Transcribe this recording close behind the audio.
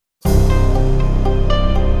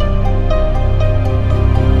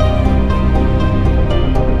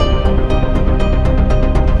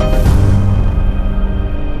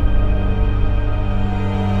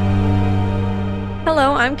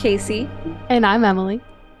Casey, And I'm Emily.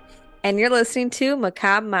 and you're listening to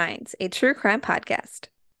Macabre Minds, a true crime podcast.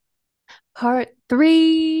 Part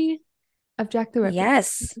 3 of Jack the Ripper.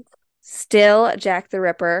 Yes, still Jack the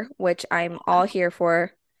Ripper, which I'm all here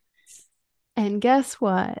for. And guess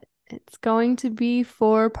what? It's going to be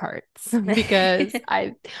 4 parts because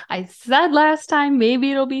I said last time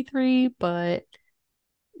maybe it'll be 3, but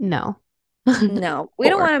no. No, we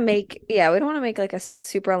don't 4. want to make, yeah, we don't want to make like a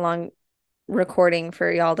super long recording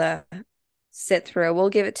for y'all to sit through. We'll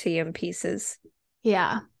give it to you in pieces.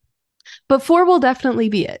 Yeah. But 4 will definitely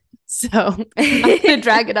be it. So I'm not going to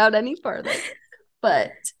drag it out any further.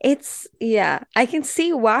 But Yeah, I can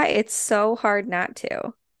see why it's so hard not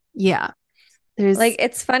to. yeah, Like, there's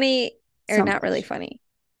it's funny, or so not really much. funny.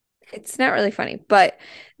 It's not really funny, but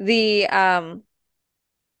the,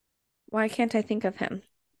 why can't I think of him?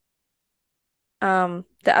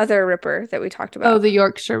 The other Ripper that we talked Oh, about. the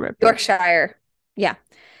Yorkshire Ripper. Yorkshire. Yeah.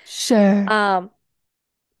 Sure. Um,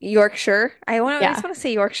 Yorkshire. I Yeah, just want to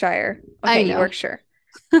say Yorkshire. I Okay, know. Yorkshire.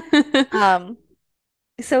 Um,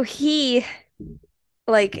 so he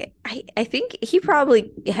I think he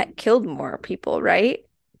probably had killed more people, right?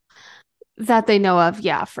 That they know of,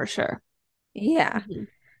 yeah, for sure. Yeah. Mhm.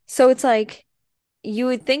 So it's like you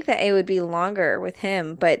would think that it would be longer with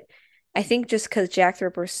him, but I think just because Jack the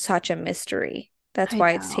Ripper is such a mystery, that's I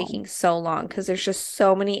why it's know. taking so long because there's just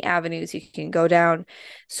so many avenues you can go down,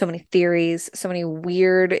 so many theories, so many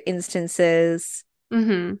weird instances.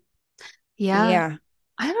 Hmm. Yeah. Yeah,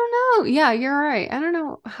 I don't know. Yeah, you're right. I don't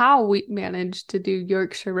know how we managed to do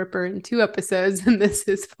Yorkshire Ripper in 2 episodes and this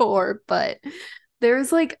is 4, but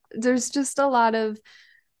there's just a lot of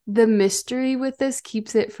the mystery with this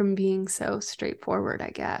keeps it from being so straightforward, I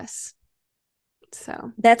guess.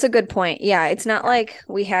 So, that's a good point. Yeah, it's not yeah. like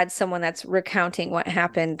we had someone that's recounting what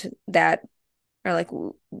happened that, or like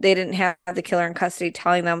they didn't have the killer in custody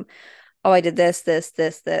telling them, oh, I did this, this,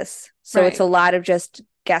 this, this. So it's Right. a lot of just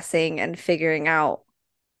guessing and figuring out,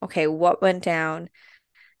 okay, what went down,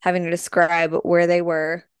 having to describe where they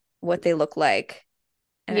were, what they look like,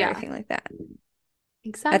 and Yeah, everything like that.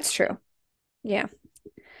 That's exactly. true. Yeah.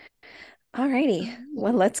 Alrighty.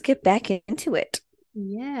 Well, Alright. let's get back into it.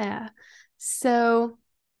 Yeah. So,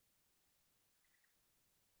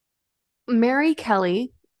 Mary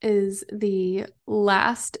Kelly is the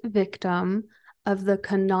last victim of the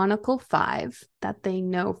canonical 5 that they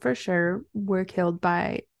know for sure were killed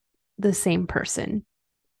by the same person,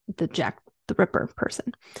 the Jack the Ripper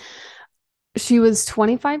person. She was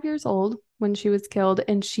 25 years old when she was killed,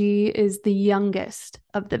 and she is the youngest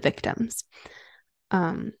of the victims.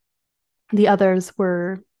 Um, the others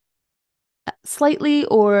were slightly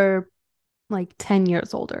or like 10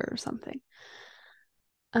 years older or something.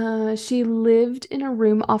 She lived in a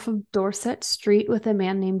room off of Dorset Street with a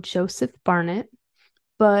man named Joseph Barnett,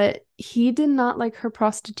 but he did not like her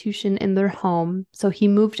prostitution in their home, so he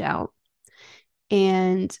moved out.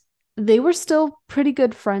 And they were still pretty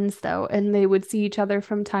good friends, though, and they would see each other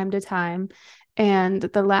from time to time. And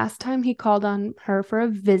the last time he called on her for a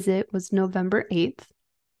visit was November 8th.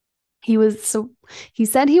 He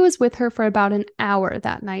said he was with her for about an hour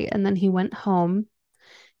that night, and then he went home.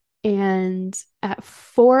 And at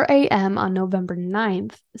 4 a.m. on November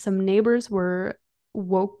 9th, some neighbors were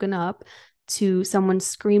woken up to someone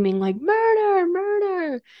screaming, like, murder,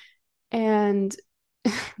 murder. And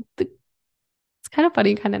it's kind of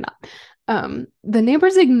funny, kind of not. The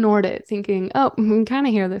neighbors ignored it, thinking, oh, we kind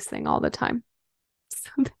of hear this thing all the time.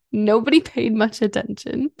 So nobody paid much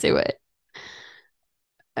attention to it.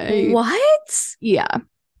 I, What? yeah,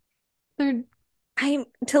 they're I'm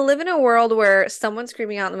to live in a world where someone's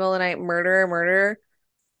screaming out in the middle of the night, murder, murder,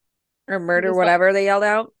 or murder, just like, whatever they yelled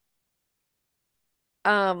out,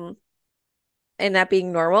 um, and that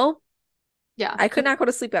being normal. yeah, I could not go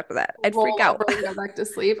to sleep after that. I'd freak roll out. over and go back to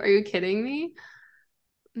sleep. Are you kidding me?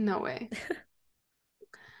 No way.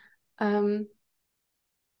 Um,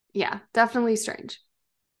 yeah, definitely strange.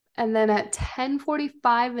 And then at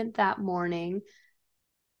 10:45 in that morning,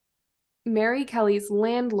 Mary Kelly's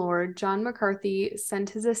landlord, John McCarthy,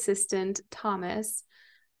 sent his assistant, Thomas,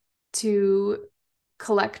 to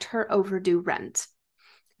collect her overdue rent.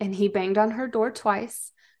 And he banged on her door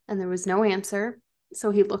twice, and there was no answer.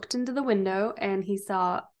 So he looked into the window and he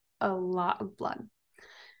saw a lot of blood.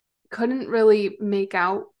 Couldn't really make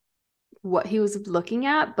out what he was looking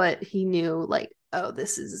at, but he knew, like, oh,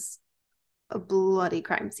 this is a bloody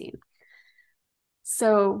crime scene.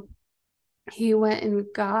 So he went and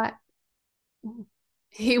got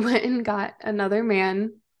he went and got another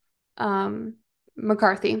man, um,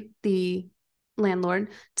 McCarthy, the landlord,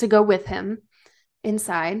 to go with him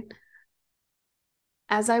inside.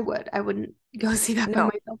 As I would. I wouldn't go see that by No,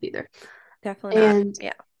 myself either. definitely not. And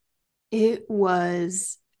Yeah. it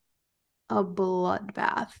was a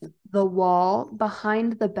bloodbath. The wall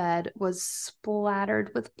behind the bed was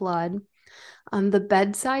splattered with blood. On the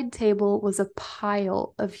bedside table was a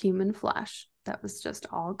pile of human flesh that was just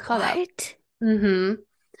all cut up. What? Mm-hmm.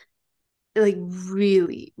 Like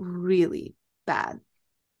really, really bad.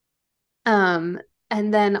 Um,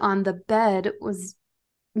 and then on the bed was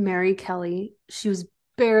Mary Kelly. She was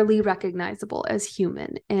barely recognizable as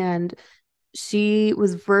human, and she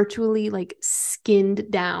was virtually like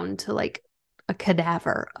skinned down to like a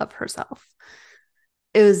cadaver of herself.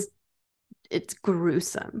 It was it's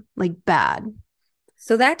gruesome, like bad.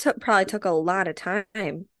 So that probably took a lot of time,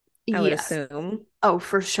 I would Yes. assume. Oh,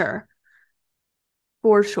 for sure.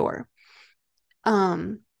 For sure.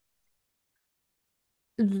 Um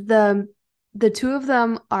the the two of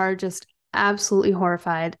them are just absolutely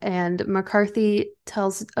horrified, and McCarthy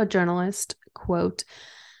tells a journalist, quote,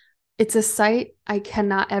 "It's a sight I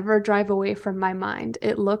cannot ever drive away from my mind.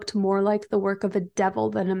 It looked more like the work of a devil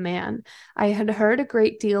than a man. I had heard a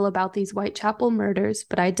great deal about these Whitechapel murders,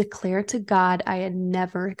 but I declare to God I had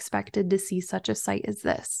never expected to see such a sight as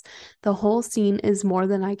this. The whole scene is more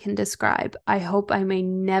than I can describe. I hope I may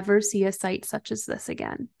never see a sight such as this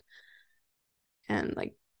again." And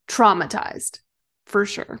like traumatized for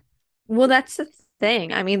sure. Well, that's the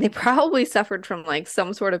thing. I mean, they probably suffered from like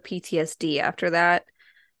some sort of PTSD after that.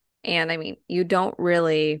 And I mean, you don't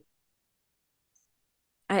really,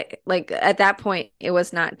 I like at that point, it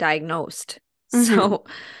was not diagnosed. Mm-hmm. So,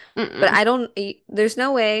 but Mm-mm. I don't, there's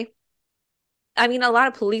no way. I mean, a lot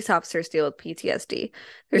of police officers deal with PTSD.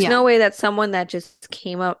 There's Yeah. no way that someone that just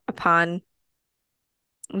came up upon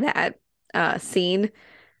that scene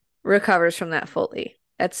recovers from that fully.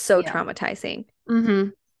 That's so Yeah. traumatizing. Mm-hmm.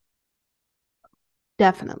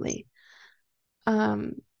 Definitely.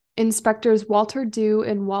 Um, Inspectors Walter Dew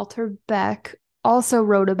and Walter Beck also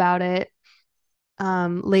wrote about it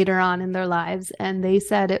later on in their lives, and they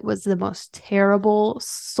said it was the most terrible,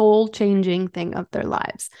 soul changing thing of their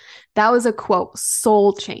lives. That was a quote,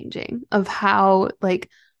 soul changing, of how, like,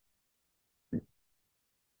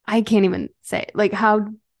 I can't even say it, like, how,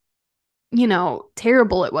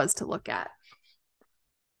 terrible it was to look at.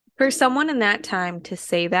 For someone in that time to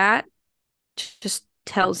say that just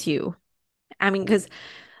tells you. I mean, because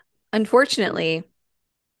unfortunately,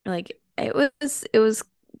 like it was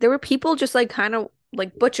there were people just like kind of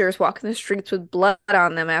like butchers walking the streets with blood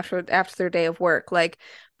on them after their day of work. Like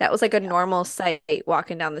that was like a normal sight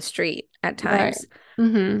walking down the street at Right. times.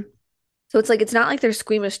 Mm-hmm. So it's like it's not like they're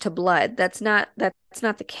squeamish to blood. That's not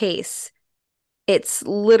the case. It's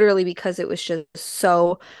literally because it was just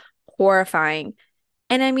so horrifying.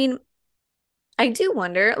 And I mean, I do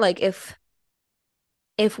wonder like if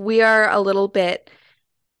we are a little bit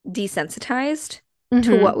desensitized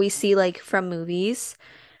to what Mm-hmm. we see like from movies,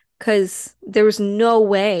 because there was no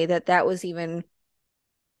way that that was even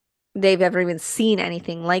they've ever even seen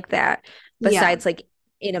anything like that Yeah. besides like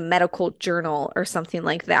in a medical journal or something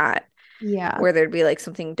like that Yeah. where there'd be like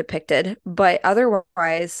something depicted. But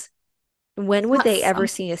otherwise, when It's would not they ever something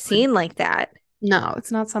see a you would, scene like that? no,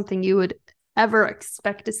 it's not something you would ever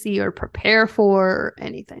expect to see or prepare for or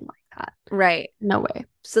anything like that. Right. No way.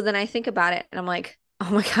 So then I think about it and I'm like, oh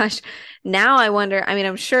my gosh, now I wonder. I mean,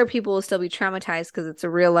 I'm sure people will still be traumatized because it's a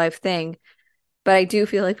real life thing. But I do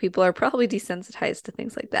feel like people are probably desensitized to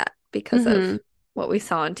things like that because Mm-hmm. of what we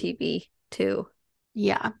saw on TV too.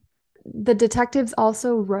 Yeah. The detectives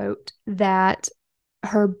also wrote that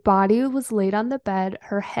her body was laid on the bed,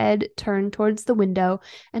 her head turned towards the window,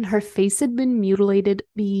 and her face had been mutilated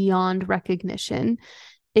beyond recognition,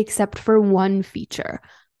 except for one feature,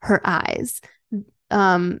 her eyes.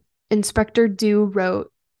 Um, Inspector Dew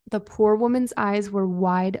wrote, "The poor woman's eyes were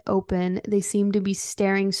wide open. They seemed to be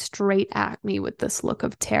staring straight at me with this look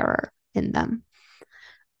of terror in them."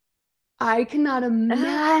 I cannot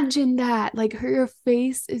imagine that. Like her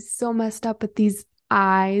face is so messed up, but these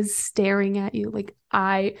eyes staring at you,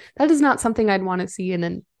 that is not something I'd want to see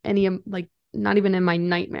in any like not even in my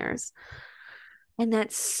nightmares. And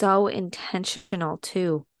that's so intentional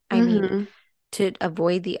too. I mean, Mm-hmm. to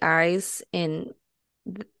avoid the eyes in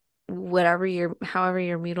however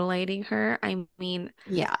you're mutilating her, I mean,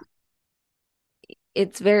 Yeah,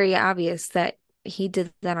 it's very obvious that he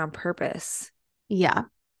did that on purpose. yeah.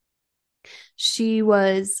 She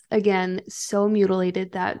was again so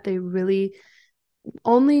mutilated that they really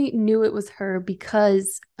only knew it was her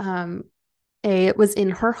because it was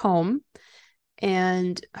in her home,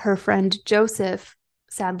 and her friend Joseph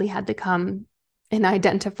sadly had to come and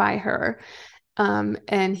identify her.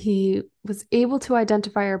 And he was able to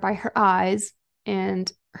identify her by her eyes.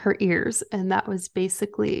 And her ears, and that was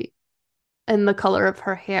basically and the color of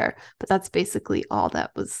her hair, but that's basically all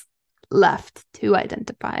that was left to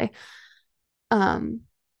identify. Um,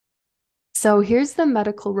 so here's the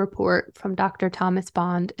medical report from Dr. Thomas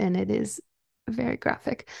Bond, and it is very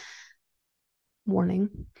graphic.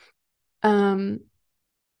 Warning. Um,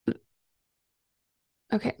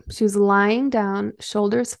 okay, she was lying down,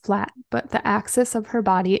 shoulders flat, but the axis of her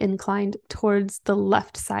body inclined towards the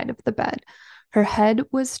left side of the bed. Her head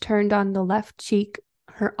was turned on the left cheek.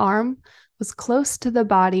 Her arm was close to the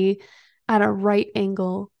body at a right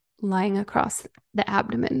angle, lying across the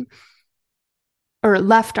abdomen, or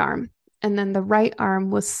left arm. And then the right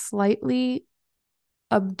arm was slightly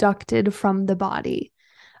abducted from the body.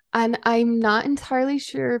 And I'm not entirely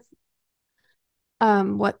sure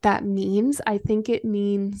what that means. I think it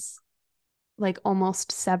means like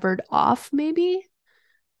almost severed off, maybe.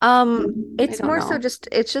 I It's don't more so know. just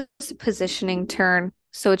it's just a positioning turn.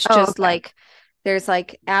 So it's Oh, just okay. like there's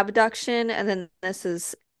like abduction and then this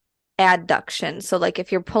is adduction. So like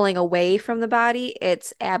if you're pulling away from the body,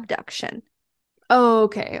 it's abduction. Oh,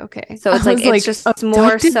 okay. Okay. So it's I like was it's like just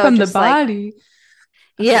more abducted so from the just like body.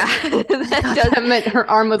 yeah, Okay. I that thought does that meant her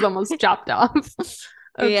arm was almost chopped off.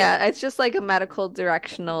 Okay. yeah, it's just like a medical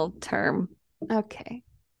directional term. Okay.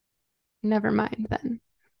 Never mind then.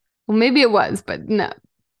 Well, maybe it was, but no.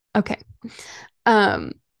 Okay.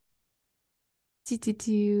 Um, do, do,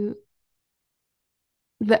 do.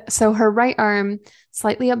 So her right arm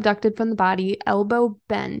slightly abducted from the body, elbow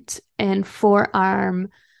bent, and forearm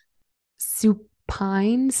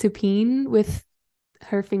supine with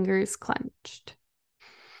her fingers clenched.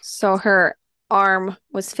 So her arm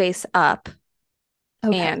was face up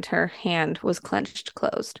Okay. and her hand was clenched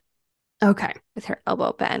closed Okay. with her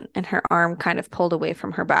elbow bent and her arm kind of pulled away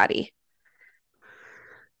from her body.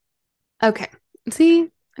 Okay. See,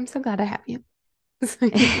 I'm so glad I have you.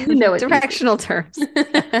 You know what these Directional mean. terms.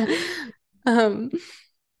 Yeah. um,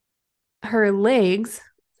 her legs,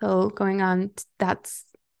 so going on, that's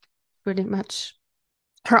pretty much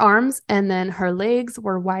her arms, and then her legs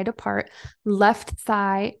were wide apart, left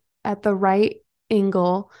thigh at the right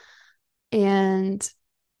angle, and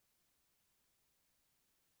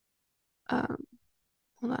um,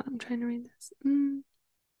 hold on, I'm trying to read this.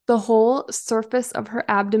 The whole surface of her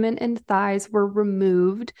abdomen and thighs were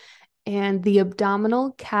removed, and the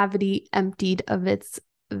abdominal cavity emptied of its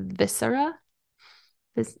viscera.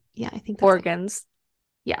 Yeah, I think that's how you. Organs.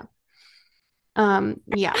 Yeah.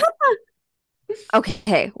 Yeah.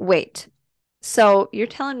 Okay, wait. So you're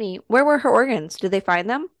telling me where were her organs? Did they find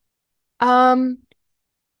them? Um,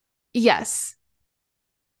 yes.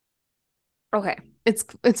 Okay.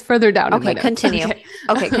 It's further down in my Okay, notes. continue. Okay.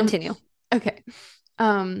 Okay, Um, continue. okay.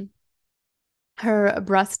 Um, her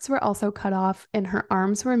breasts were also cut off, and her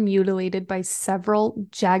arms were mutilated by several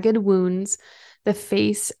jagged wounds, the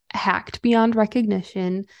face hacked beyond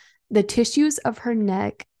recognition. The tissues of her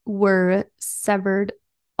neck were severed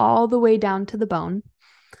all the way down to the bone.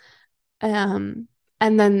 Um,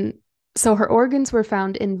 and then, so her organs were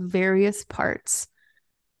found in various parts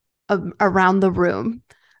around the room.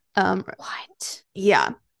 What?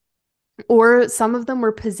 Yeah. Or some of them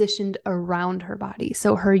were positioned around her body.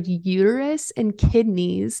 So her uterus and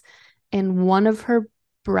kidneys and one of her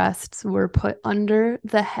breasts were put under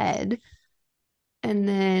the head. And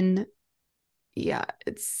then, yeah,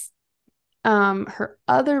 it's her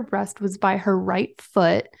other breast was by her right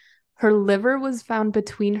foot. Her liver was found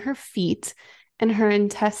between her feet, and her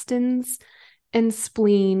intestines and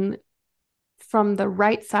spleen from the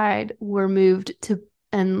right side were moved to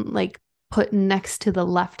and like put next to the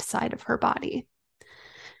left side of her body.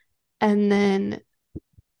 And then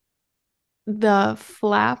the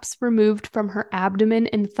flaps removed from her abdomen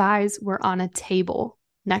and thighs were on a table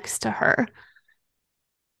next to her.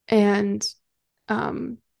 And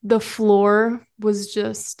the floor was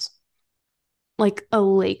just like a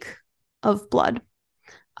lake of blood,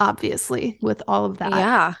 obviously, with all of that.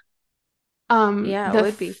 Yeah. Yeah, it The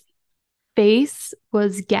would be. face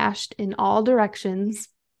was gashed in all directions.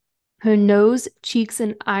 Her nose, cheeks,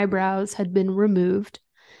 and eyebrows had been removed,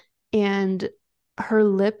 and her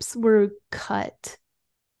lips were cut,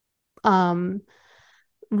 um,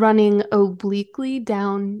 running obliquely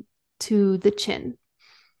down to the chin.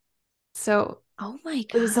 So Oh my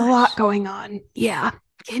there's a lot gosh. going on. Yeah.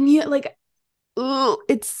 Can you like, ooh,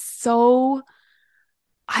 it's so.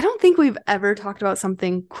 I don't think we've ever talked about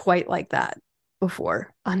something quite like that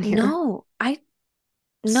before on here. No,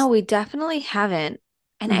 no, we definitely haven't.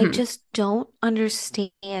 And I Mm-hmm. just don't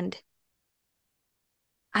understand.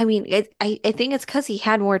 I mean, I think it's because he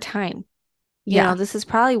had more time. You Yeah. know, this is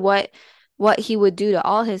probably what what he would do to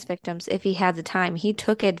all his victims if he had the time. He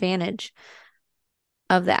took advantage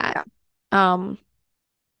of that. Yeah. Um,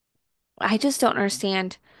 I just don't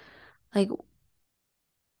understand. Like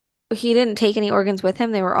he didn't take any organs with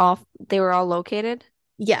him. They were all located.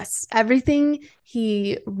 Yes, everything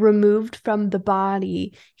he removed from the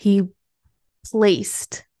body, he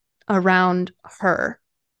placed around her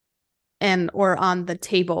and or on the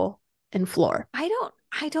table and floor.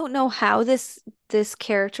 I don't know how this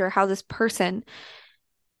character, how this person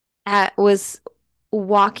was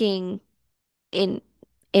walking in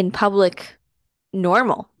in public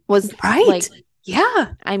normal, was Right. like,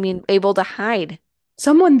 Yeah. I mean, able to hide.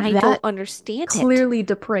 Someone I don't that understand it. clearly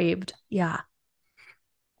depraved. Yeah.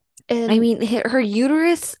 I And mean, her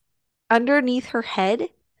uterus underneath her head.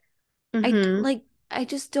 I mhm. like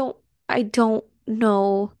I don't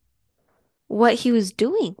know what he was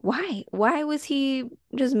doing. Why? Why was he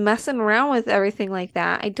just messing around with everything like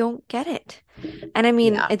that? I don't get it. And I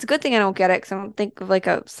mean, Yeah. it's a good thing I don't get it because I don't think of like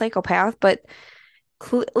a psychopath, but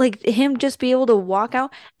cl like him just be able to walk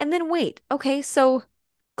out and then wait. Okay, so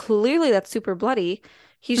clearly that's super bloody.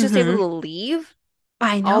 He's just able Mhm. to leave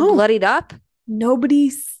I all know. bloodied up.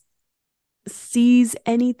 Nobody sees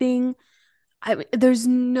anything. I mean, there's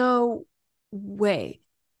no way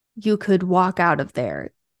you could walk out of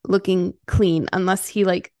there looking clean unless he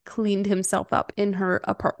like cleaned himself up in her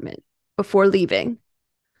apartment before leaving.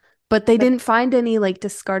 But they That's didn't find any like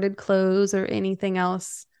discarded clothes or anything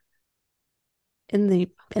else in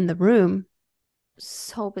the room.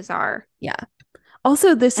 so bizarre. Yeah.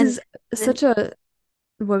 Also, this And is then such a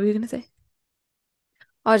what were you gonna say?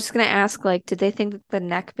 I was just gonna ask, like, did they think that the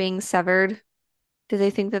neck being severed, did they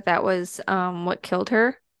think that that was what killed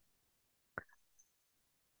her?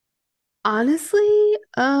 Honestly,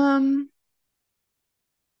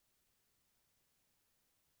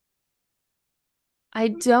 I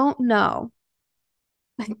don't know.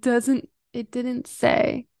 It didn't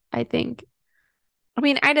say, I think. I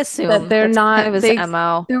mean, I'd That assume they're that's kind of not his they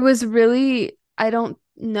MO. there was really I don't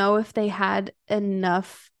know if they had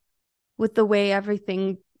enough with the way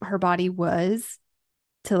everything her body was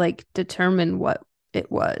to like determine what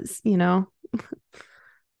it was, you know?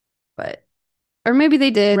 But or maybe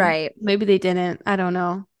they did, Right. maybe they didn't. I don't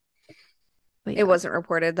know. But It yeah. wasn't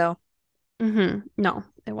reported though. No,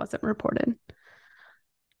 it wasn't reported.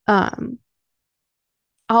 Um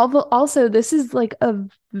also this is like a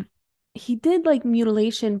he did like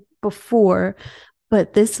mutilation before,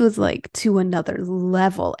 but this was like to another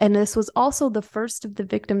level. And this was also the first of the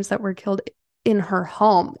victims that were killed in her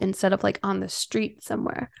home instead of like on the street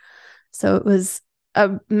somewhere. So it was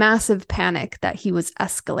a massive panic that he was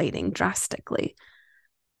escalating drastically.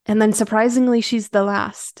 And then surprisingly, she's the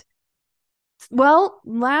last. Well,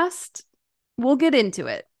 last, we'll get into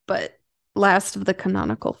it, but last of the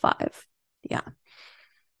canonical five. Yeah.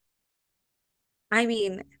 I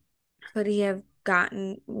mean, could he have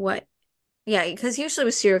gotten what? Yeah, because usually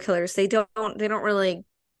with serial killers, they don't really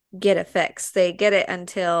get a fix. They get it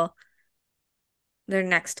until their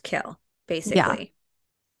next kill, Yeah. basically.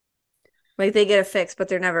 Like they get a fix, but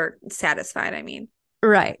they're never satisfied, I mean.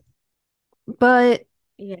 Right. But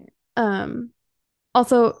Yeah. um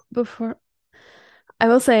also before I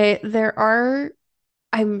will say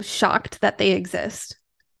I'm shocked that they exist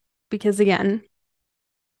because again,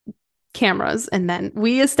 cameras and then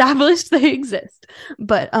we established they exist.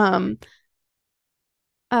 But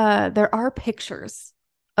there are pictures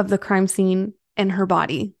of the crime scene and her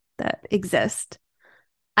body that exist.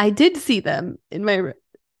 I did see them in my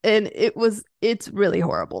and it's really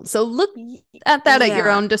horrible. So look Y- at that at your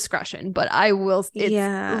Yeah. own discretion, but I will it's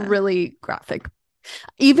Yeah. really graphic.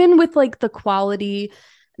 Even with like the quality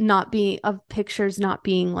not being of pictures not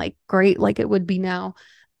being like great like it would be now,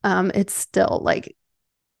 it's still like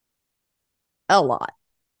a lot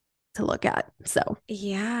to look at. So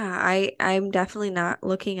Yeah, I'm definitely not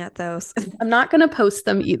looking at those. I'm not going to post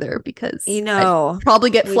them either because You I'd know, probably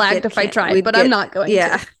get we'd flagged get if I can't tried, we'd but I'm get not going to.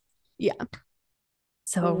 yeah. Yeah.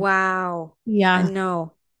 So, Wow. I yeah.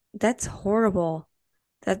 know. That's horrible.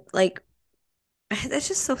 That like that's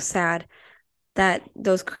just so sad that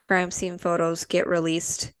those crime scene photos get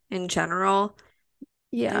released in general.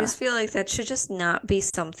 I Yeah. just feel like that should just not be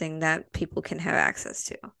something that people can have access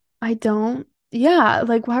to. I don't. Yeah.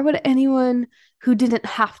 Like, why would anyone who didn't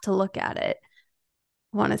have to look at it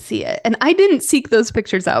want to see it? And I didn't seek those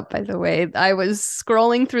pictures out, by the way. I was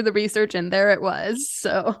scrolling through the research and there it was.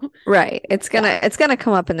 So, Right. It's yeah. gonna it's gonna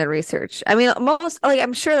come up in the research. I mean, most like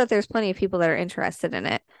I'm sure that there's plenty of people that are interested in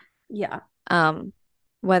it. Yeah. Um,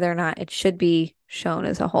 whether or not it should be shown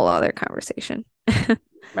is a whole other conversation.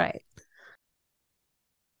 Right.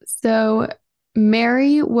 So,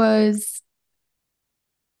 Mary was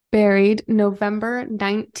Buried November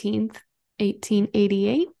 19th,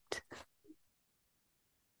 1888.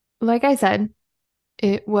 Like I said,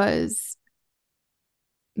 it was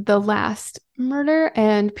the last murder,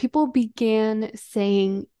 and people began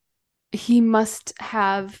saying he must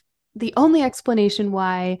have the only explanation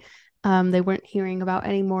why they weren't hearing about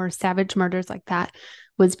any more savage murders like that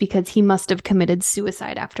was because he must have committed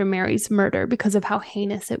suicide after Mary's murder because of how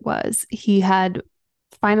heinous it was. He had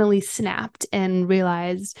finally snapped and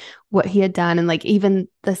realized what he had done. And like, even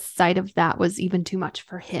the sight of that was even too much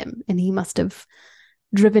for him. And he must have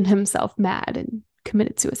driven himself mad and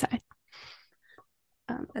committed suicide.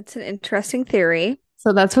 Um, That's an interesting theory.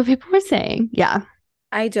 so that's what people were saying. Yeah.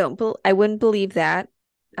 I wouldn't believe that.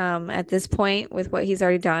 At this point, with what he's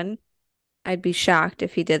already done, I'd be shocked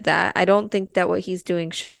if he did that. I don't think that what he's doing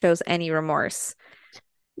shows any remorse.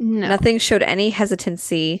 No, Nothing showed any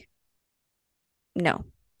hesitancy. No,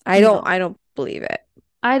 no, I don't believe it.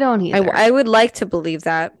 I don't either. I would like to believe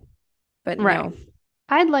that, but Right. no.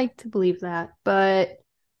 I'd like to believe that, but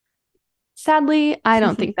sadly, I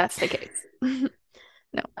don't think that's the case.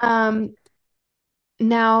 No. um,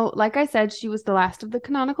 Now, like I said, she was the last of the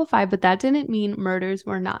canonical five, but that didn't mean murders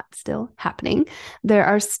were not still happening. There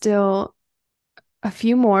are still a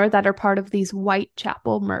few more that are part of these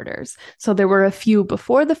Whitechapel murders. So there were a few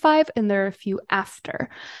before the five, and there are a few after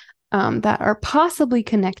that are possibly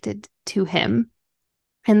connected to him.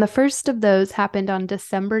 And the first of those happened on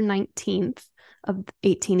December 19th of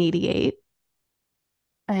 1888.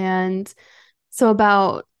 And so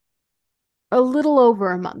about a little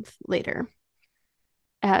over a month later,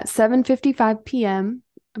 at 7:55 p.m.,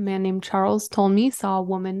 a man named Charles Tolmie saw a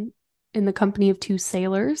woman in the company of two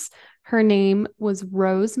sailors. Her name was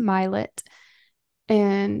Rose Milett,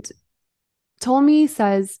 and Tolmie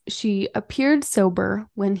says she appeared sober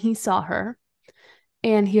when he saw her,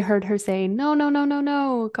 and he heard her say, "No, no, no, no,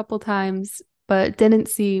 no," a couple times, but didn't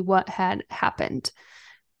see what had happened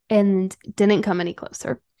and didn't come any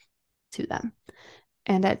closer to them.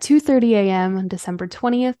 And at 2:30 a.m. on December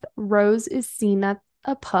 20th, Rose is seen at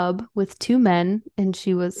a pub with two men, and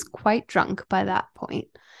she was quite drunk by that point.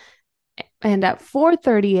 And at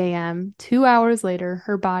 4:30 a.m., 2 hours later,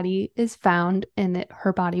 her body is found, and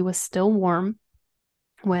her body was still warm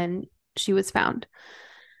when she was found.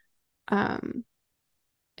 Um,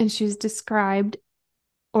 and she was described,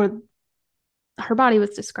 or her body was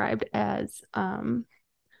described as,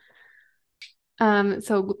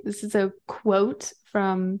 so this is a quote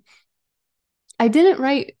from, I didn't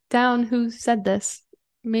write down who said this,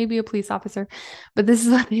 maybe a police officer, but this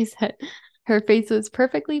is what they said. Her face was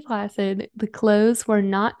perfectly placid, the clothes were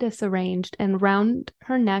not disarranged, and round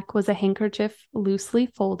her neck was a handkerchief loosely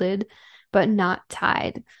folded, but not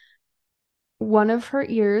tied. One of her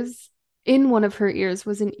ears, in one of her ears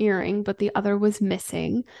was an earring, but the other was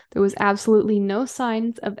missing. There was absolutely no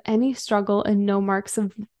signs of any struggle and no marks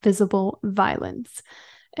of visible violence.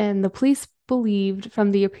 And the police believed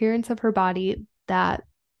from the appearance of her body that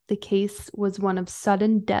the case was one of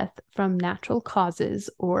sudden death from natural causes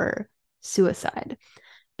or suicide.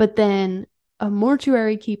 But then a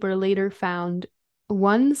mortuary keeper later found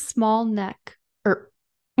one small neck or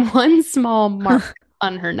one small mark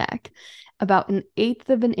on her neck, about an eighth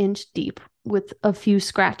of an inch deep, with a few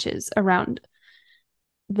scratches around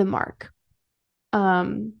the mark.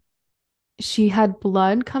 Um, she had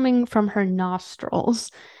blood coming from her nostrils,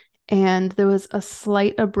 and there was a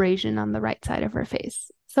slight abrasion on the right side of her face.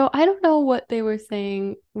 So I don't know what they were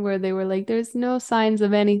saying, where they were like, there's no signs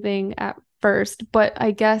of anything at first, but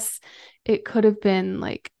I guess it could have been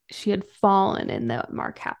like she had fallen and that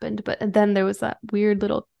mark happened. But then there was that weird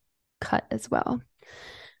little cut as well,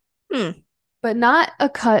 Hmm. but not a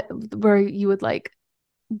cut where you would like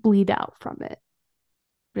bleed out from it,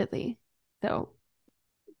 really. So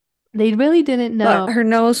they really didn't But know. her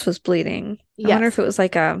nose was bleeding. I wonder Yes, if it was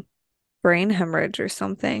like a brain hemorrhage or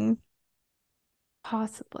something.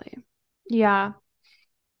 possibly. Yeah,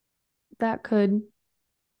 that could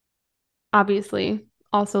obviously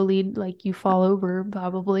also lead like you fall over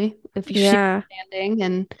probably if she was Yeah. standing,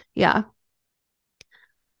 and yeah.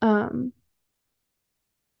 Um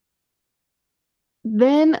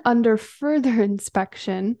then under further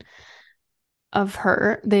inspection of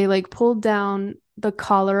her, they like pulled down the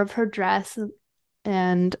collar of her dress,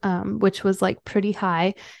 and which was like pretty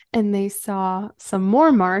high, and they saw some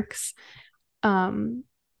more marks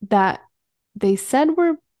that they said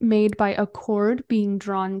were made by a cord being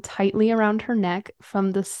drawn tightly around her neck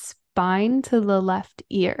from the spine to the left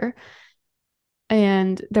ear.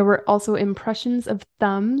 And there were also impressions of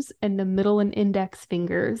thumbs and the middle and index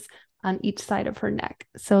fingers on each side of her neck.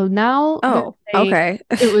 So now they're Oh, saying okay.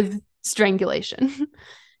 it was strangulation.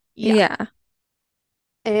 Yeah. Yeah.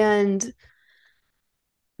 And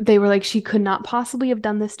they were like, she could not possibly have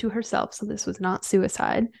done this to herself. So this was not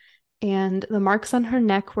suicide. And the marks on her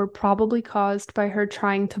neck were probably caused by her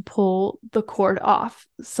trying to pull the cord off.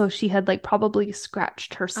 So she had like probably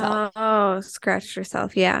scratched herself. Oh, scratched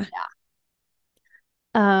herself. Yeah.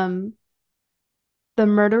 Um, the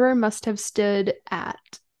murderer must have stood at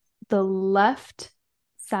the left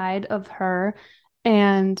side of her,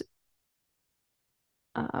 and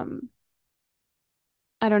um,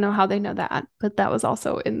 I don't know how they know that, but that was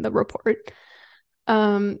also in the report.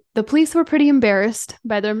 The police were pretty embarrassed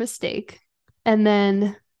by their mistake, and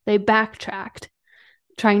then they backtracked,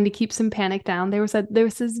 trying to keep some panic down. They were said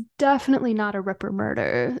this is definitely not a Ripper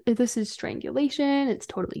murder. This is strangulation. It's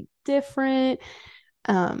totally different.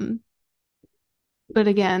 Um, but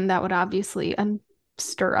again, that would obviously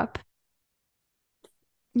stir up,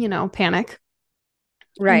 panic,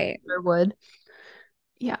 and Right. there would.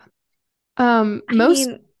 Yeah. I Most.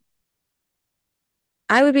 mean,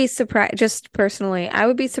 I would be surprised, just personally, I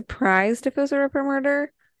would be surprised if it was a Ripper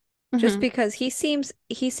murder, just Mhm. because he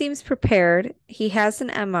seems prepared. He has an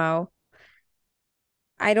MO.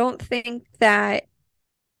 I don't think that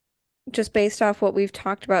just based off what we've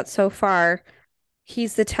talked about so far,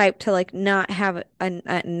 he's the type to like not have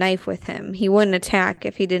a knife with him. He wouldn't attack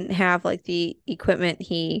if he didn't have like the equipment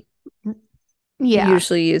he Yeah.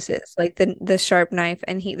 usually uses, like the sharp knife,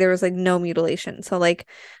 and he there was like no mutilation. So like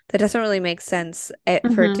that doesn't really make sense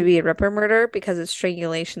for it to Mhm. be a Ripper murder because it's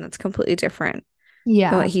strangulation that's completely different than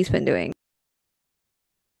what Yeah, he's been doing.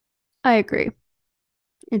 I agree.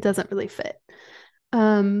 It doesn't really fit.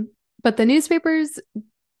 Um, but the newspapers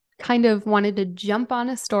kind of wanted to jump on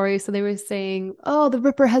a story. So they were saying, oh, the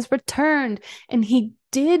Ripper has returned. And he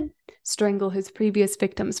did strangle his previous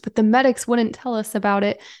victims, but the medics wouldn't tell us about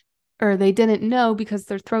it, or they didn't know because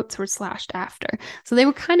their throats were slashed after. So they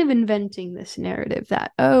were kind of inventing this narrative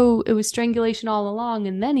that, oh, it was strangulation all along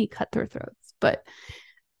and then he cut their throats. But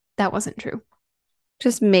that wasn't true.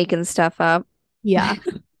 Just making stuff up. Yeah.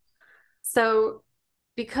 So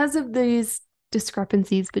because of these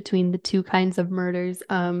discrepancies between the two kinds of murders,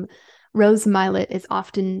 Rose Milett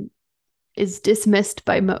is dismissed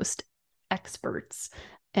by most experts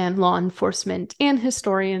and law enforcement and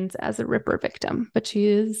historians as a Ripper victim, but she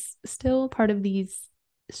is still part of these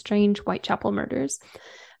strange Whitechapel murders.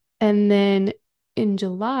 And then in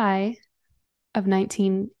July of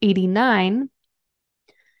 1989,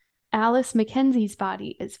 Alice Mackenzie's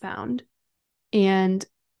body is found. And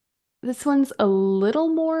this one's a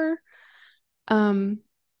little more um,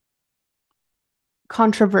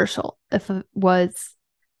 controversial if it was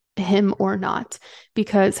him or not,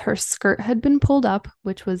 because her skirt had been pulled up,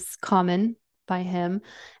 which was common by him,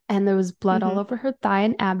 and there was blood all Hmm. over her thigh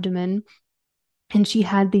and abdomen. And she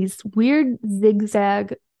had these weird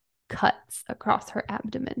zigzag cuts across her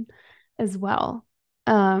abdomen as well.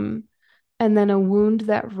 Um, and then a wound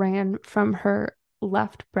that ran from her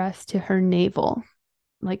left breast to her navel,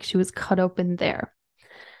 like she was cut open there.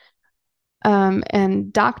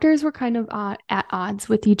 And doctors were kind of at odds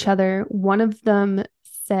with each other. One of them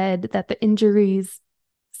said that the injuries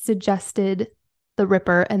suggested the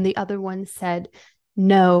Ripper, and the other one said,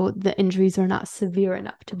 no, the injuries are not severe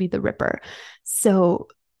enough to be the Ripper. So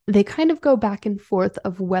they kind of go back and forth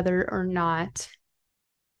of whether or not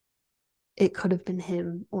it could have been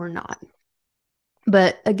him or not.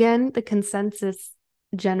 But again, the consensus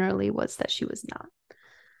generally was that she was not.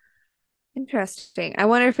 Interesting. I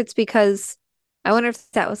wonder if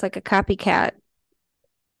that was like a copycat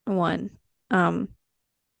one. Um,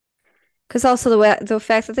 because also the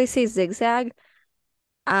fact that they say zigzag,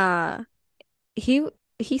 uh, he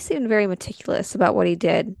he seemed very meticulous about what he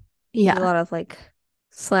did. He had a Yeah. lot of like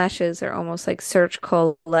slashes or almost like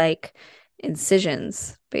surgical like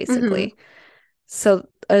incisions, Mm-hmm. basically. So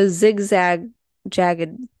a zigzag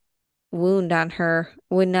jagged wound on her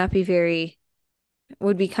would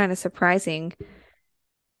be kind of surprising.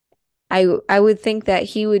 I would think that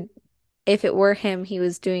he would, if it were him, he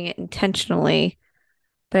was doing it intentionally,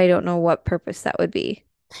 but I don't know what purpose that would be.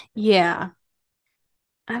 Yeah.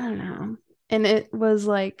 I don't know. And it was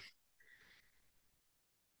like,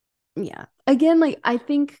 yeah. Again, like I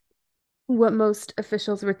think what most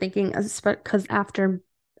officials were thinking is because after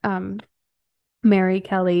um Mary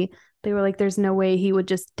Kelly, they were like, there's no way he would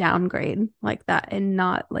just downgrade like that and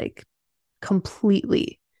not like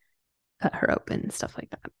completely cut her open and stuff like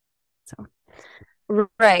that. So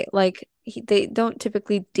Right, like they don't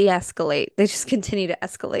typically de-escalate. They just continue to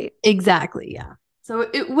escalate. exactly, yeah. So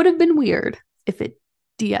it would have been weird if it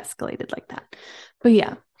de-escalated like that. But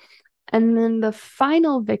yeah. And then the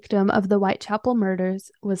final victim of the Whitechapel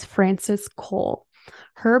murders was Frances Cole.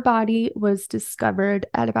 Her body was discovered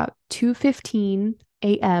at about 2:15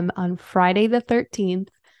 a.m. on Friday the 13th,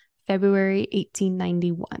 February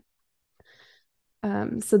 1891.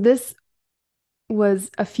 So this was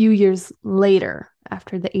a few years later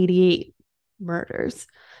after the 88 murders.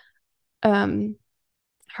 Um,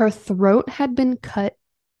 Her throat had been cut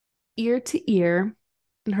ear to ear,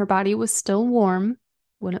 and her body was still warm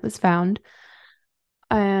when it was found.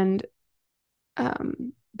 And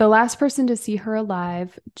the last person to see her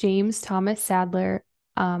alive, James Thomas Sadler,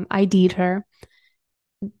 ID'd her.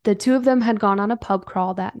 The two of them had gone on a pub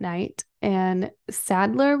crawl that night, and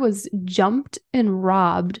Sadler was jumped and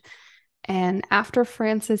robbed. And after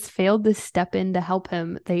Francis failed to step in to help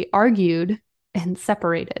him, they argued and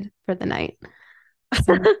separated for the night.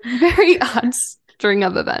 So, very odd string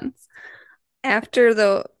of events. After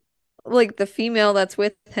the female that's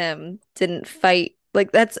with him didn't fight.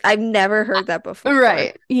 Like that's I've never heard that before.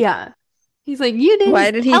 Right. Yeah. He's like, you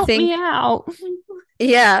Why didn't did he help me think, out.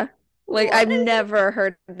 yeah. Like What? I've never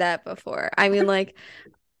heard that before. I mean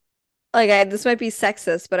this might be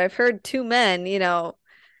sexist, but I've heard two men,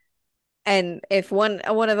 and if one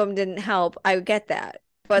of them didn't help, I would get that.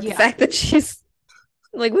 But the Yeah, fact that she's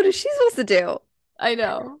like, what is she supposed to do? I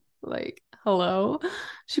know. Like, hello.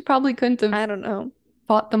 She probably couldn't have I don't know.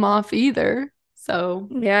 fought them off either. So,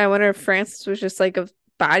 Yeah, I wonder if Francis was just like a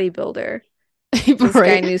bodybuilder. This guy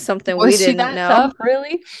right. knew something we Was she didn't that know. tough,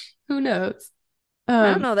 really? Who knows? I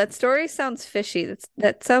don't Um, know. That story sounds fishy.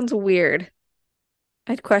 That sounds weird.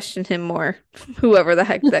 I'd question him more, whoever the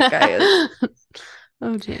heck that guy is.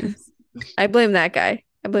 oh, James. I blame that guy.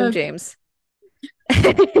 I blame Okay. James.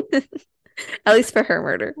 At least for her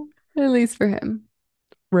murder. At least for him.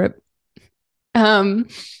 Rip. Um,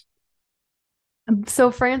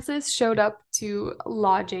 so Frances showed up to a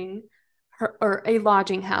lodging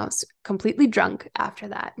house completely drunk after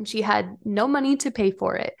that, and she had no money to pay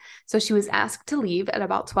for it. So she was asked to leave at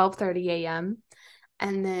about 12:30 a.m.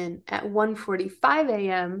 And then at 1:45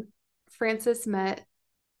 a.m., Frances met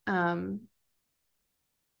um,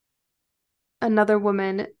 another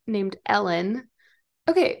woman named Ellen.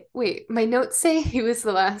 Okay, wait, my notes say he was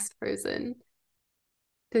the last person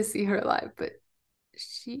to see her alive, but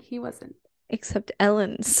he wasn't. Except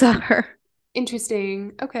Ellen saw her.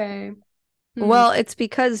 Interesting. Okay. Hmm. Well, it's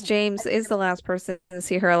because James is the last person to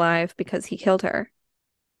see her alive because he killed her.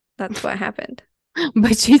 That's what happened.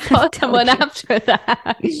 But she I'm saw telling someone you. after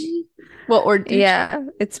that. Well, or did she? Yeah,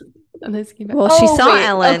 it's And this came back. well, she Oh, saw wait.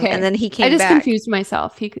 Ellen and Okay. then he I came just back. confused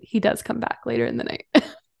myself. He does come back later in the night.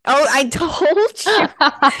 Oh, I told you.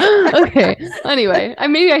 Okay. Anyway,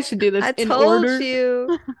 maybe I should do this I in told order.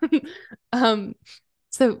 you. um,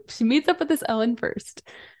 so she meets up with this Ellen first,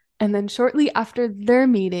 and then shortly after their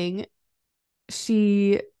meeting,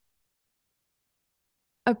 she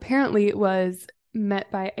apparently was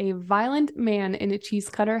met by a violent man in a cheese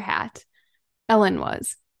cutter hat. Ellen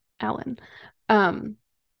was. Ellen. Um,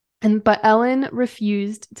 but Ellen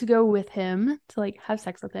refused to go with him to like have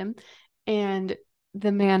sex with him. And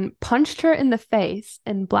the man punched her in the face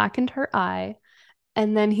and blackened her eye.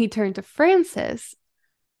 And then he turned to Frances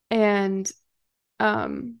and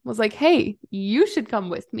was like, "Hey, you should come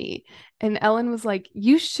with me." And Ellen was like,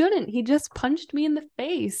 "You shouldn't. He just punched me in the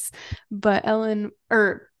face." But Ellen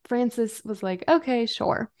or Frances was like, "Okay,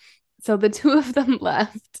 sure." So the two of them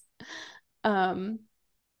left. Um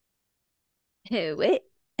Who it?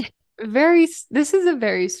 this is a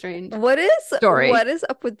very strange What is story. what is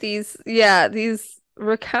up with these? Yeah, these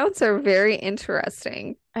recounts are very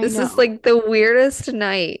interesting. I This is know. like the weirdest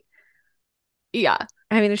night. Yeah,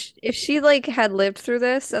 I mean, if she like had lived through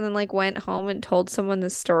this and then like went home and told someone the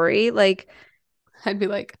story, like I'd be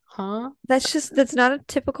like, "Huh?" that's not a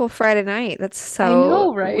typical Friday night. That's I so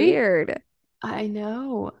know, right? weird. I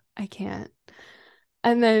know. I can't.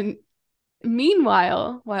 And then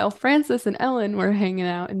meanwhile, while Francis and Ellen were hanging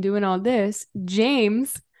out and doing all this,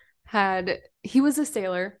 James he was a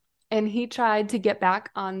sailor and he tried to get back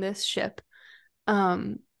on this ship.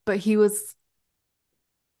 But he was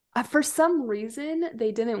for some reason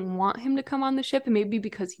they didn't want him to come on the ship, and maybe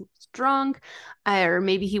because he was drunk, or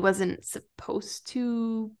maybe he wasn't supposed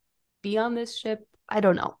to be on this ship. I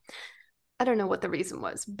don't know what the reason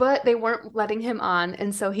was, but they weren't letting him on.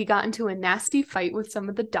 And so he got into a nasty fight with some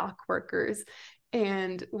of the dock workers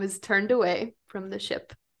and was turned away from the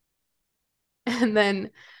ship. And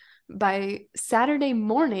then by Saturday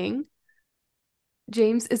morning,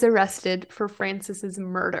 James is arrested for Francis's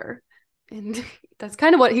murder. And that's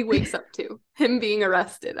kind of what he wakes up to, him being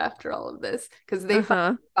arrested after all of this, because they found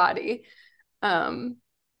Uh-huh. his body um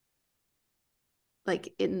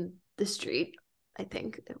like in the street, I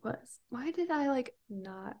think it was. Why did I like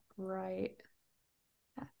not write?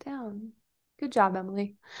 that down. Good job,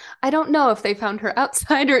 Emily. I don't know if they found her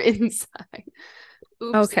outside or inside.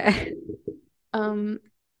 Oopsie. Okay. Um,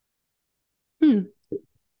 hmm.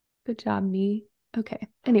 Good job, me. Okay.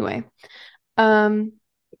 Anyway, um,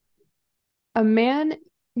 a man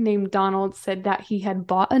named Donald said that he had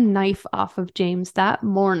bought a knife off of James that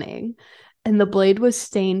morning, and the blade was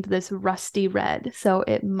stained this rusty red, so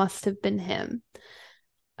it must have been him.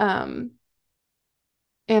 Um,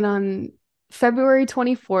 and on February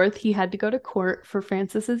 24th, he had to go to court for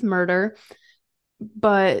Francis's murder,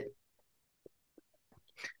 but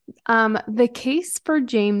the case for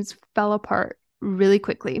James fell apart really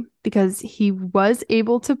quickly because he was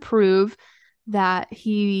able to prove that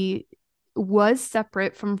he was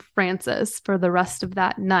separate from Francis for the rest of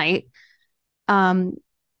that night. Um,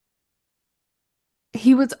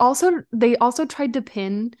 they also tried to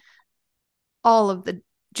pin all of the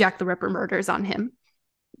Jack the Ripper murders on him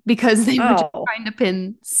because they were just Oh, trying to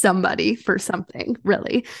pin somebody for something,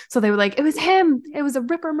 really. So they were like, it was him, it was a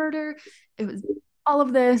Ripper murder, it was all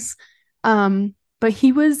of this. But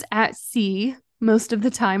he was at sea most of the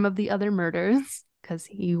time of the other murders because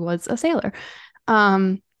he was a sailor.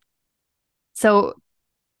 Um, so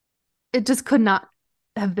it just could not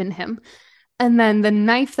have been him. And then the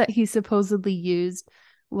knife that he supposedly used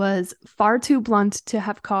was far too blunt to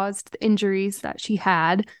have caused the injuries that she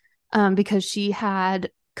had, because she had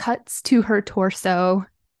cuts to her torso,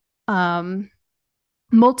 um,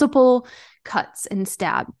 multiple cuts and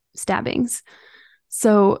stabbings.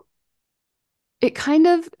 So it kind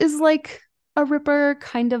of is like a ripper,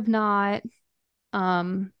 kind of not.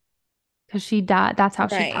 Um, because she died. That's how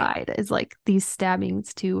she right. died, is like these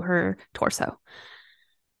stabbings to her torso.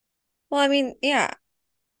 Well, I mean, yeah,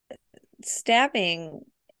 stabbing,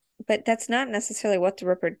 but that's not necessarily what the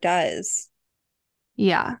Ripper does.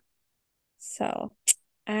 Yeah. So,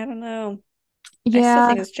 I don't know. I still Yeah.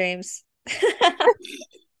 think it's James.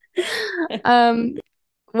 Um,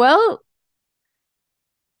 well,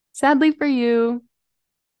 sadly for you,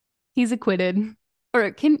 he's acquitted.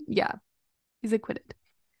 Or can yeah, he's acquitted.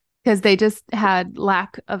 Because they just had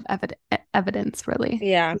lack of evidence, really.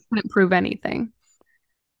 Yeah. They couldn't prove anything.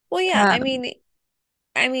 Well, yeah,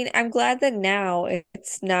 Um, I'm glad that now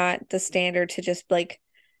it's not the standard to just like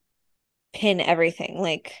pin everything.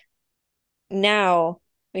 Like now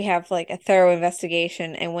we have like a thorough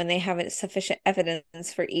investigation, and when they have sufficient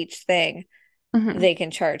evidence for each thing, mhm. they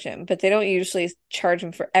can charge him. But they don't usually charge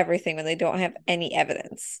him for everything when they don't have any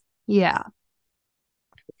evidence. Yeah.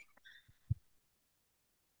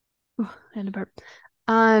 And a burp.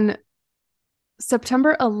 On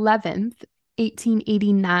September 11th,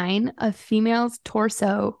 1889, a female's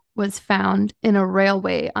torso was found in a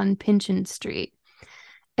railway on Pinchin Street.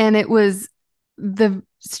 And it was the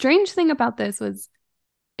strange thing about this was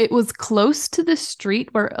it was close to the street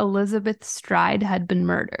where Elizabeth Stride had been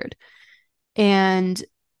murdered. And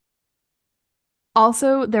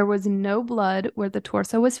also, there was no blood where the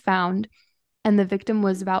torso was found, and the victim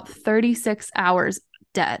was about 36 hours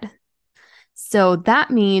dead. So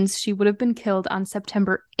that means she would have been killed on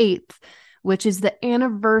September 8th, which is the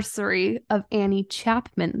anniversary of Annie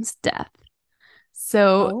Chapman's death.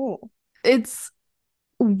 So Oh. it's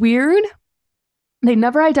weird. They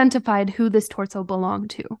never identified who this torso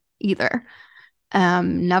belonged to either.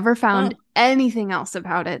 Never Huh. found anything else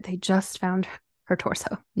about it. They just found her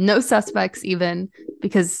torso. No suspects, even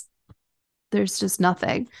because there's just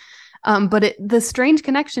nothing. But the strange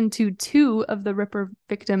connection to two of the Ripper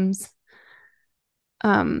victims,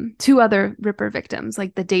 two other Ripper victims,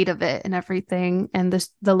 like the date of it and everything, and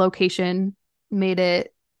the location made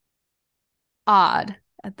it odd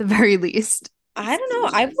at the very least. I don't know.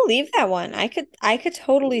 I believe that one. I could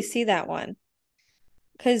totally see that one.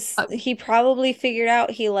 Because Uh, he probably figured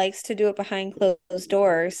out he likes to do it behind closed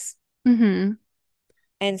doors. mm-hmm.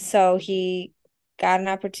 And so he got an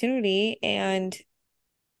opportunity, and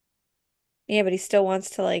yeah, but he still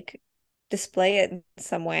wants to like display it in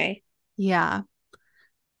some way. Yeah,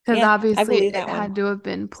 because Yeah, I obviously believe it that one. had to have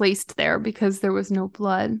been placed there because there was no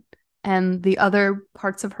blood, and the other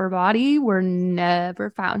parts of her body were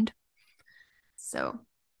never found. So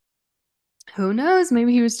who knows?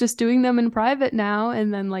 Maybe he was just doing them in private now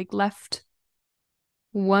and then like left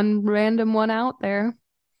one random one out there.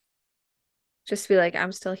 Just be like,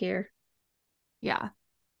 I'm still here. Yeah.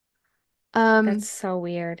 That's Um, so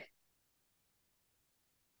weird.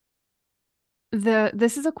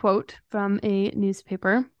 this is a quote from a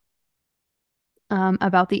newspaper,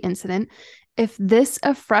 about the incident. If this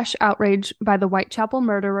a fresh outrage by the Whitechapel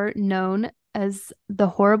murderer, known as the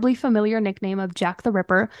horribly familiar nickname of Jack the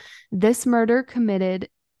Ripper, this murder committed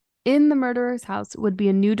in the murderer's house would be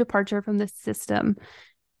a new departure from the system.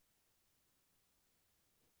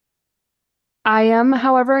 I am,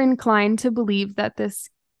 however, inclined to believe that this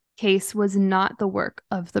case was not the work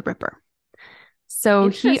of the Ripper. So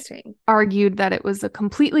he Interesting. argued that it was a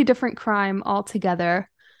completely different crime altogether,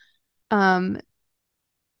 um,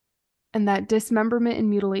 and that dismemberment and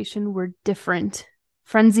mutilation were different.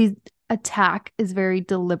 Frenzied attack is very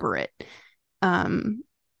deliberate. Um,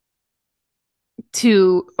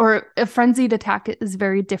 or a frenzied attack is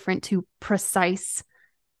very different to precise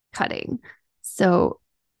cutting. So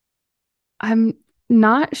I'm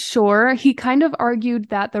not sure. He kind of argued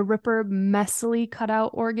that the Ripper messily cut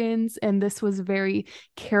out organs and this was very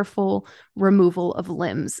careful removal of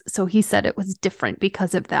limbs. So he said it was different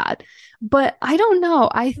because of that. But I don't know.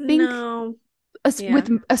 I think No. Yeah.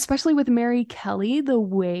 especially with Mary Kelly, the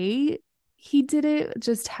way he did it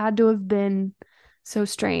just had to have been so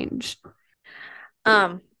strange.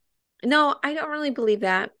 Um, no, I don't really believe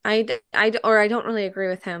that. Or I don't really agree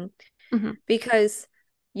with him Mhm. because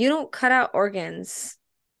you don't cut out organs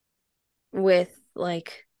with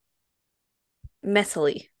like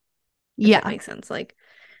messily, if that Yeah. makes sense. Like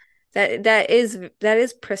that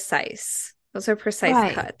is precise. Those are precise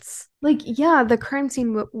Right. cuts. Like, yeah, the crime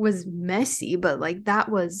scene was messy, but like that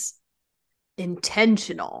was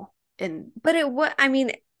intentional. And But I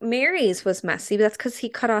mean, Mary's was messy, but that's because he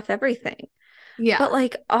cut off everything. But yeah,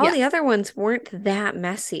 like all yeah, the other ones weren't that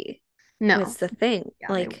messy, was no, the thing. yeah,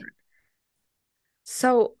 they Like, were.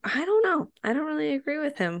 so I don't know. I don't really agree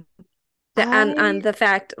with him. On I the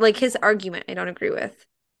fact, like his argument, I don't agree with.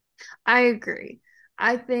 I agree.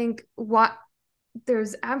 I think what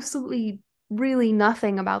there's absolutely really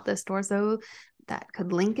nothing about this torso that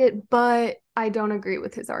could link it, but I don't agree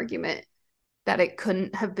with his argument that it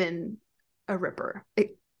couldn't have been a Ripper.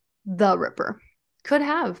 The Ripper could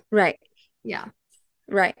have. Right, Yeah.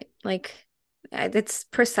 right. Like it's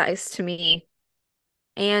precise to me.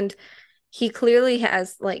 And he clearly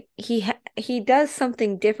has like he does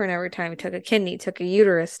something different every time. He took a kidney, took a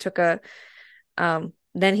uterus, took a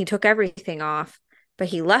then he took everything off, but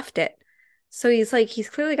he left it. So he's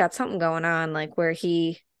clearly got something going on, like where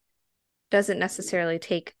he doesn't necessarily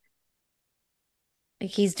take like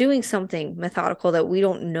he's doing something methodical that we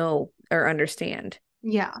don't know or understand.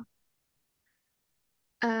 Yeah.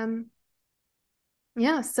 Um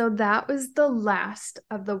yeah, so that was the last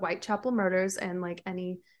of the Whitechapel murders and like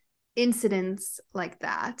any incidents like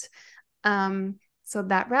that. So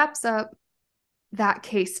that wraps up that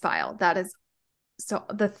case file. That is so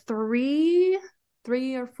the three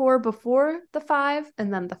or four before the five,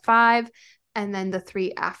 and then the five, and then the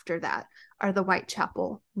three after that are the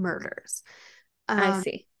Whitechapel murders. I Um,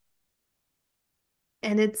 see.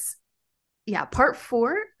 and it's yeah, part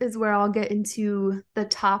four is where I'll get into the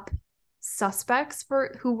top suspects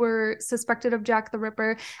for who were suspected of Jack the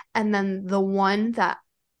Ripper, and then the one that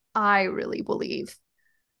I really believe,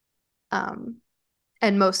 um,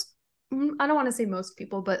 and most I don't want to say most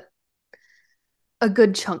people, but a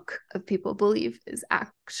good chunk of people believe is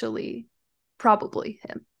actually probably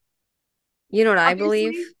him. You know what I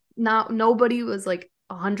Obviously, believe? not nobody was like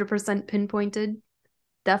 100% pinpointed,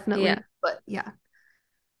 Yeah. definitely, but yeah.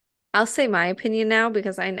 I'll say my opinion now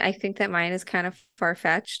because I think that mine is kind of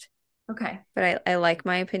far-fetched, Okay, but I like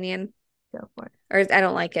my opinion. go for it. Or I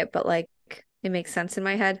don't like it, but like it makes sense in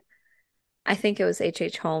my head. I think it was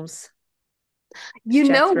H.H. Holmes, You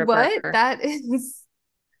Jack know the what? Ripper. That is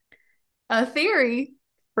a theory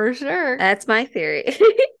for sure. That's my theory.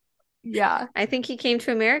 Yeah, I think he came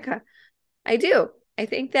to America. I do. I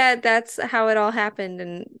think that that's how it all happened,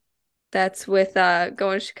 and that's with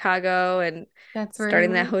going to Chicago and that's where he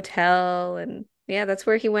starting that went. hotel, and yeah, that's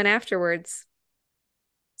where he went afterwards.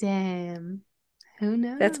 Damn. Who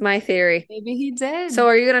That's knows? my theory. Maybe he So did.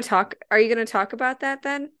 are you gonna talk about that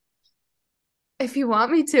then? If you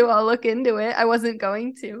want me to, I'll look into it. I wasn't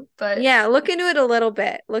going to, but Yeah, look into it a little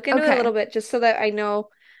bit. Look into it a little okay. bit just so that I know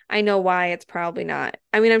why it's probably not.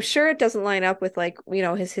 I mean, I'm sure it doesn't line up with like,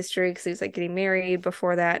 his history because he's like getting married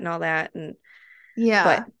before that and all that and Yeah.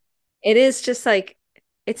 but it is just like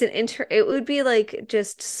it would be like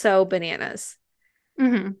just so bananas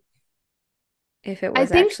Hmm. if it I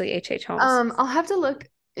was think actually H.H. Holmes. I'll have to look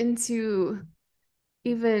into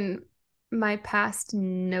even my past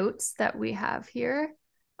notes that we have here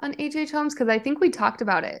on H.H. Holmes because I think we talked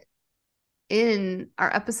about it in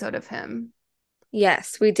our episode of him.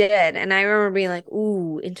 Yes, we did. And I remember being like,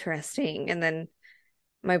 "Ooh, interesting." And then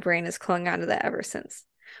my brain has clung onto that ever since.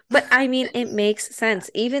 But I mean, it makes sense.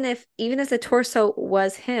 Even if the torso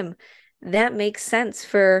was him, that makes sense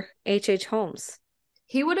for H.H. Holmes.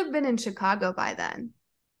 He would have been in Chicago by then,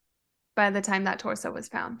 by the time that torso was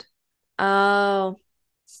found. Oh,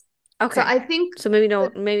 So okay. I think So maybe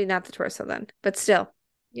that, no, maybe not the torso then, but still.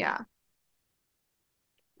 yeah.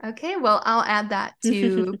 Okay, well, I'll add that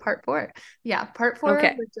to part four. Yeah, part four,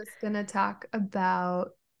 Okay. we're just gonna talk about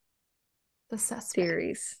the suspect.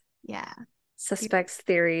 Theories. Yeah. Suspects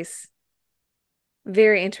theories.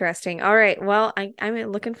 Very interesting. All right. Well, I'm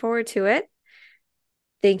looking forward to it.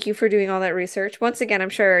 Thank you for doing all that research. Once again, I'm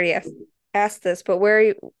sure I already asked this, but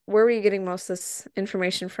where were you getting most of this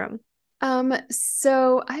information from?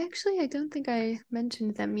 So I don't think I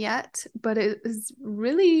mentioned them yet, but it was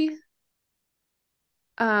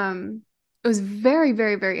very,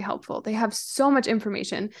 very, very helpful. They have so much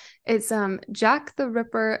information. It's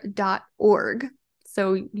jacktheripper.org.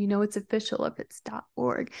 So you know it's official if it's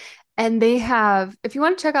 .org. And they have, if you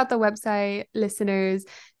want to check out the website, listeners,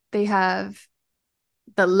 they have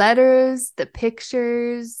the letters, the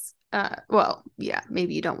pictures. Well, yeah,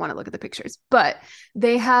 maybe you don't want to look at the pictures, but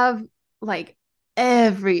they have like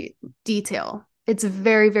every detail. It's a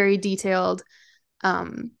very, very detailed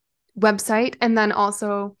um, website. And then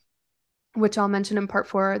also, which I'll mention in part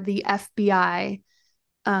four, the FBI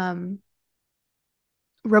um,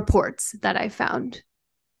 reports that I found.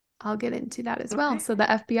 I'll get into that as well. Okay. So the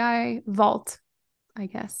FBI vault, I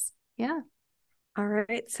guess. Yeah. All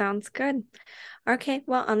right. Sounds good. Okay.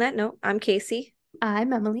 Well, on that note, I'm Casey,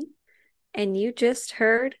 I'm Emily. and you just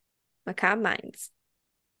heard Macabre Minds.